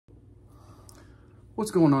What's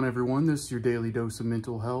going on, everyone? This is your daily dose of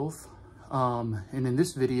mental health. And in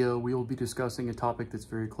this video, we will be discussing a topic that's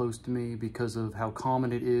very close to me because of how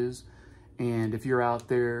common it is. And if you're out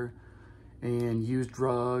there and use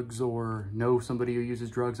drugs or know somebody who uses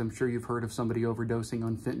drugs, I'm sure you've heard of somebody overdosing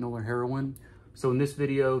on fentanyl or heroin. So in this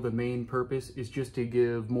video, the main purpose is just to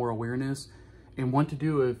give more awareness and what to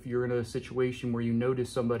do if you're in a situation where you notice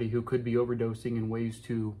somebody who could be overdosing and ways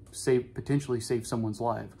to potentially save someone's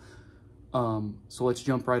life. So let's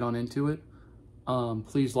jump right on into it.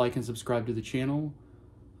 Please like and subscribe to the channel.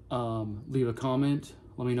 Leave a comment.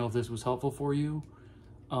 Let me know if this was helpful for you.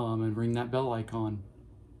 And ring that bell icon.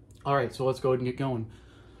 All right, so let's go ahead and get going.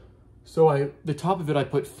 So the top of it I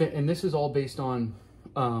put, and this is all based on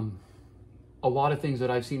a lot of things that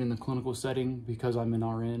I've seen in the clinical setting because I'm an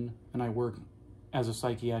RN and I work as a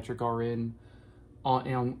psychiatric RN.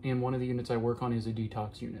 And one of the units I work on is a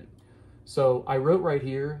detox unit. So I wrote right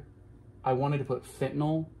here, I wanted to put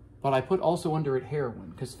fentanyl, but I put also under it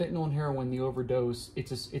heroin, because fentanyl and heroin, the overdose,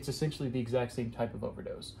 it's essentially the exact same type of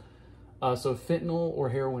overdose. So fentanyl or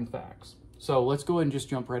heroin facts. So let's go ahead and just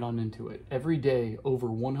jump right on into it. Every day,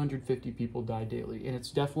 over 150 people die daily, and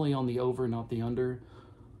it's definitely on the over, not the under,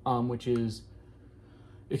 which is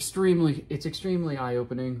extremely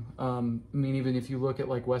eye-opening. I mean, even if you look at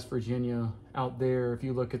like West Virginia out there, if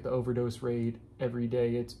you look at the overdose rate every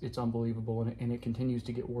day, it's unbelievable, and it continues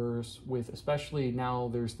to get worse with, especially now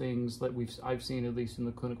there's things that I've seen, at least in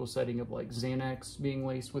the clinical setting, of like Xanax being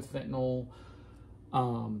laced with fentanyl,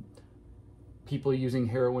 people using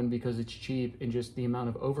heroin because it's cheap, and just the amount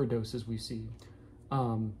of overdoses we see.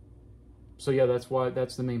 So yeah,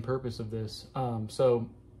 that's the main purpose of this. So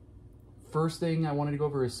first thing I wanted to go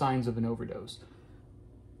over is signs of an overdose.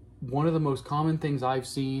 One of the most common things I've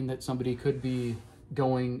seen that somebody could be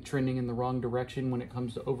trending in the wrong direction when it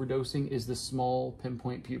comes to overdosing is the small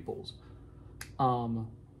pinpoint pupils.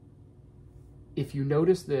 If you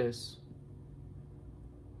notice this,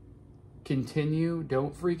 continue,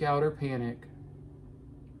 don't freak out or panic.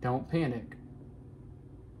 Don't panic,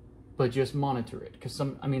 but just monitor it. Because a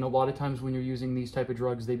lot of times when you're using these type of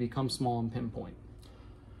drugs, they become small and pinpoint.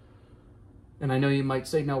 And I know you might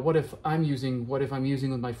say, now, what if I'm using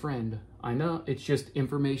with my friend? I know, it's just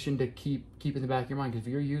information to keep in the back of your mind, because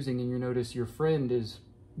if you're using and you notice your friend is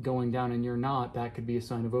going down and you're not, that could be a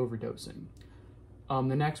sign of overdosing.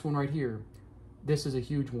 The next one right here, this is a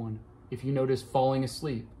huge one. If you notice falling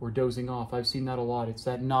asleep or dozing off, I've seen that a lot. It's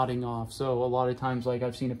that nodding off. So a lot of times, like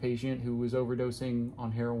I've seen a patient who was overdosing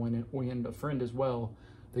on heroin and a friend as well,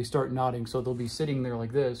 they start nodding. So they'll be sitting there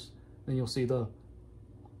like this, then you'll see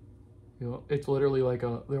it's literally like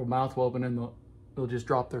their mouth will open and they'll just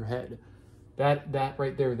drop their head. That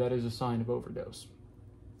right there, that is a sign of overdose.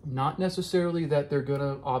 Not necessarily that they're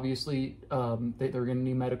gonna, obviously, that they're gonna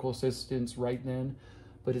need medical assistance right then,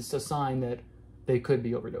 but it's a sign that they could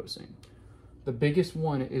be overdosing. The biggest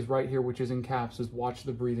one is right here, which is in caps, is watch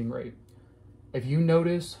the breathing rate. If you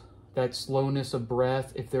notice that slowness of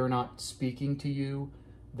breath, if they're not speaking to you,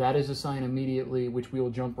 that is a sign immediately, which we will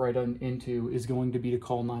jump right into, is going to be to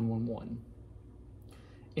call 911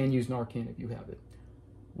 and use Narcan if you have it.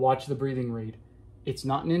 Watch the breathing rate. It's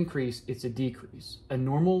not an increase, it's a decrease. A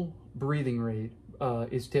normal breathing rate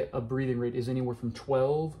is anywhere from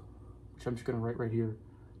 12, which I'm just going to write right here,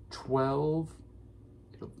 12,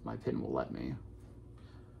 my pen will let me,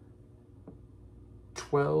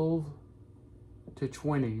 12 to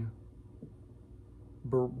 20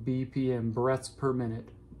 BPM, breaths per minute.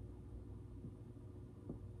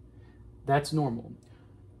 That's normal.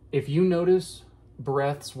 If you notice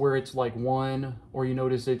breaths where it's like 1, or you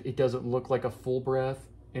notice it doesn't look like a full breath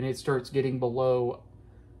and it starts getting below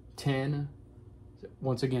 10,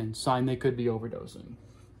 once again, sign they could be overdosing.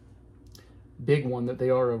 Big one that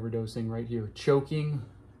they are overdosing right here. Choking,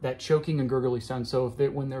 that choking and gurgly sound. So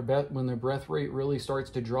when their breath rate really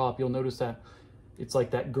starts to drop, you'll notice that it's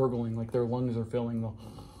like that gurgling, like their lungs are filling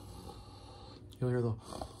you'll hear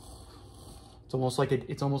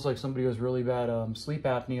it's almost like somebody who has really bad sleep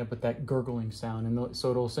apnea, but that gurgling sound. And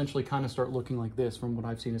so it'll essentially kind of start looking like this from what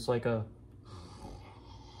I've seen. It's like a,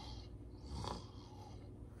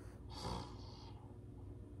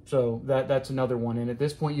 so that's another one. And at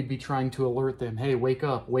this point, you'd be trying to alert them. Hey, wake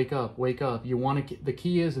up, wake up, wake up. You want to, the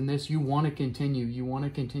key is in this, you want to continue. You want to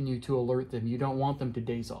continue to alert them. You don't want them to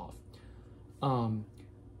daze off.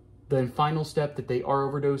 The final step that they are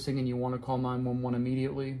overdosing and you want to call 911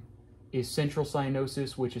 immediately is central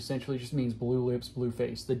cyanosis, which essentially just means blue lips, blue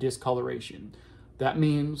face, the discoloration. That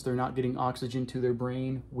means they're not getting oxygen to their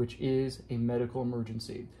brain, which is a medical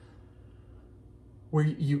emergency.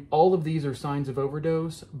 All of these are signs of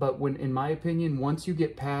overdose, but in my opinion, once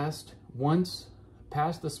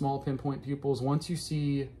past the small pinpoint pupils, once you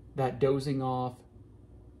see that dozing off,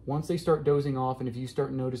 once they start dozing off, and if you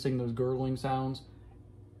start noticing those gurgling sounds,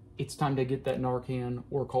 it's time to get that Narcan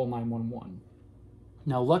or call 911.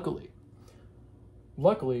 Now, luckily,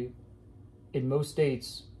 in most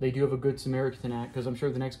states, they do have a Good Samaritan Act, because I'm sure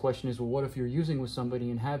the next question is, well, what if you're using with somebody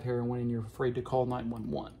and have heroin and you're afraid to call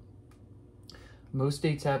 911? Most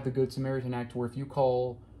states have the Good Samaritan Act where if you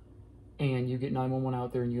call and you get 911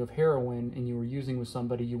 out there and you have heroin and you were using with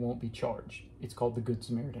somebody, you won't be charged. It's called the Good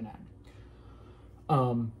Samaritan Act.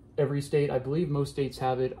 Every state, I believe most states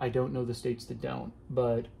have it. I don't know the states that don't,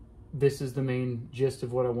 but this is the main gist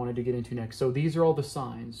of what I wanted to get into next. So these are all the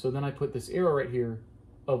signs. So then I put this arrow right here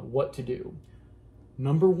of what to do.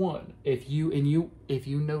 Number one, if you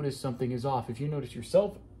notice something is off, if you notice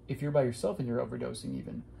yourself, if you're by yourself and you're overdosing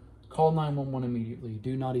even, call 911 immediately.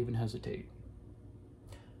 Do not even hesitate.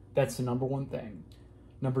 That's the number one thing.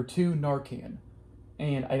 Number two, Narcan.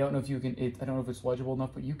 And I don't know if you can, I don't know if it's legible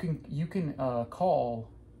enough, but you can call,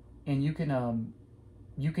 and you can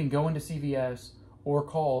go into CVS or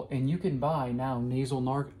call, and you can buy now nasal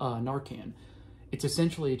Narcan. It's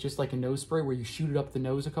essentially just like a nose spray where you shoot it up the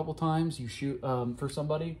nose a couple times. You shoot for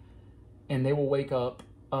somebody, and they will wake up.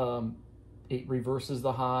 It reverses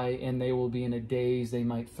the high, and they will be in a daze. They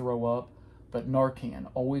might throw up. But Narcan,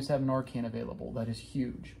 always have Narcan available. That is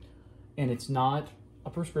huge. And it's not a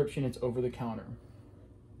prescription, it's over the counter.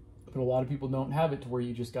 But a lot of people don't have it to where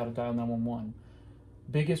you just got to dial 911.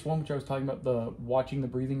 Biggest one, which I was talking about, the watching the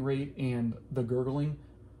breathing rate and the gurgling.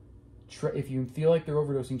 If you feel like they're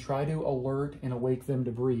overdosing, try to alert and awake them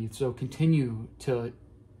to breathe. So continue to,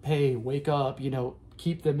 hey, wake up,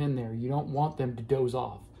 keep them in there. You don't want them to doze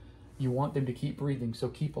off. You want them to keep breathing, so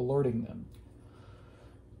keep alerting them.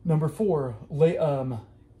 Number four,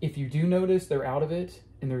 if you do notice they're out of it,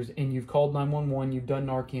 and you've called 911, you've done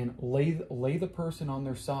Narcan, lay the person on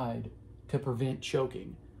their side to prevent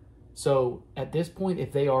choking. So at this point,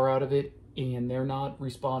 if they are out of it and they're not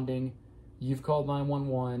responding, you've called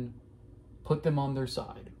 911, put them on their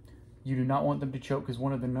side. You do not want them to choke, because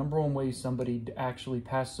one of the number one ways somebody actually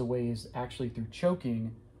passes away is actually through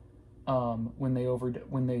choking. When they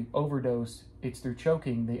overdose, it's through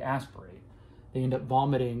choking. They aspirate. They end up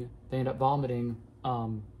vomiting.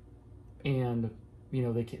 And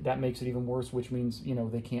that makes it even worse, which means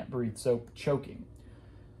they can't breathe. So choking.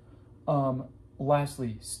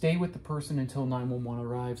 Lastly, stay with the person until 911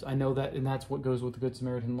 arrives. I know that, and that's what goes with the Good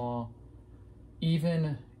Samaritan law.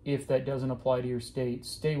 Even if that doesn't apply to your state,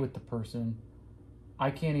 stay with the person. I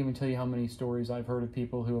can't even tell you how many stories I've heard of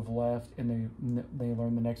people who have left and they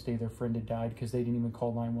learned the next day their friend had died because they didn't even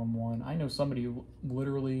call 911. I know somebody who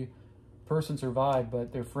literally, person survived,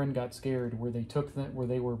 but their friend got scared where where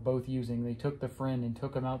they were both using. They took the friend and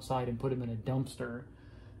took him outside and put him in a dumpster.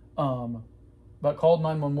 But called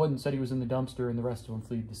 911 and said he was in the dumpster, and the rest of them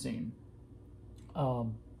fled the scene.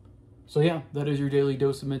 So yeah, that is your daily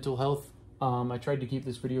dose of mental health. I tried to keep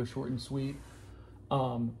this video short and sweet.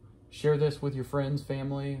 Share this with your friends,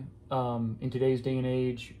 family. In today's day and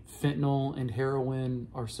age, fentanyl and heroin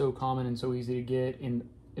are so common and so easy to get.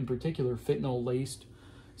 In particular, fentanyl-laced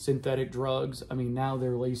synthetic drugs. I mean, now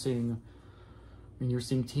they're lacing, you're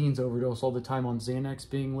seeing teens overdose all the time on Xanax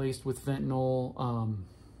being laced with fentanyl.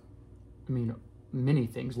 Many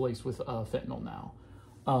things laced with fentanyl now.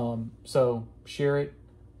 So share it.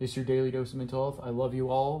 This is your daily dose of mental health. I love you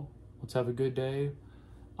all. Let's have a good day.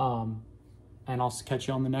 And I'll catch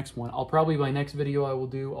you on the next one. My next video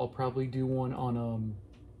I'll probably do one on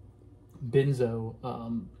benzo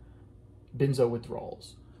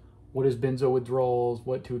withdrawals. What is benzo withdrawals,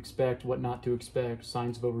 what to expect, what not to expect,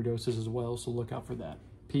 signs of overdoses as well. So look out for that.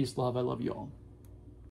 Peace, love, I love you all.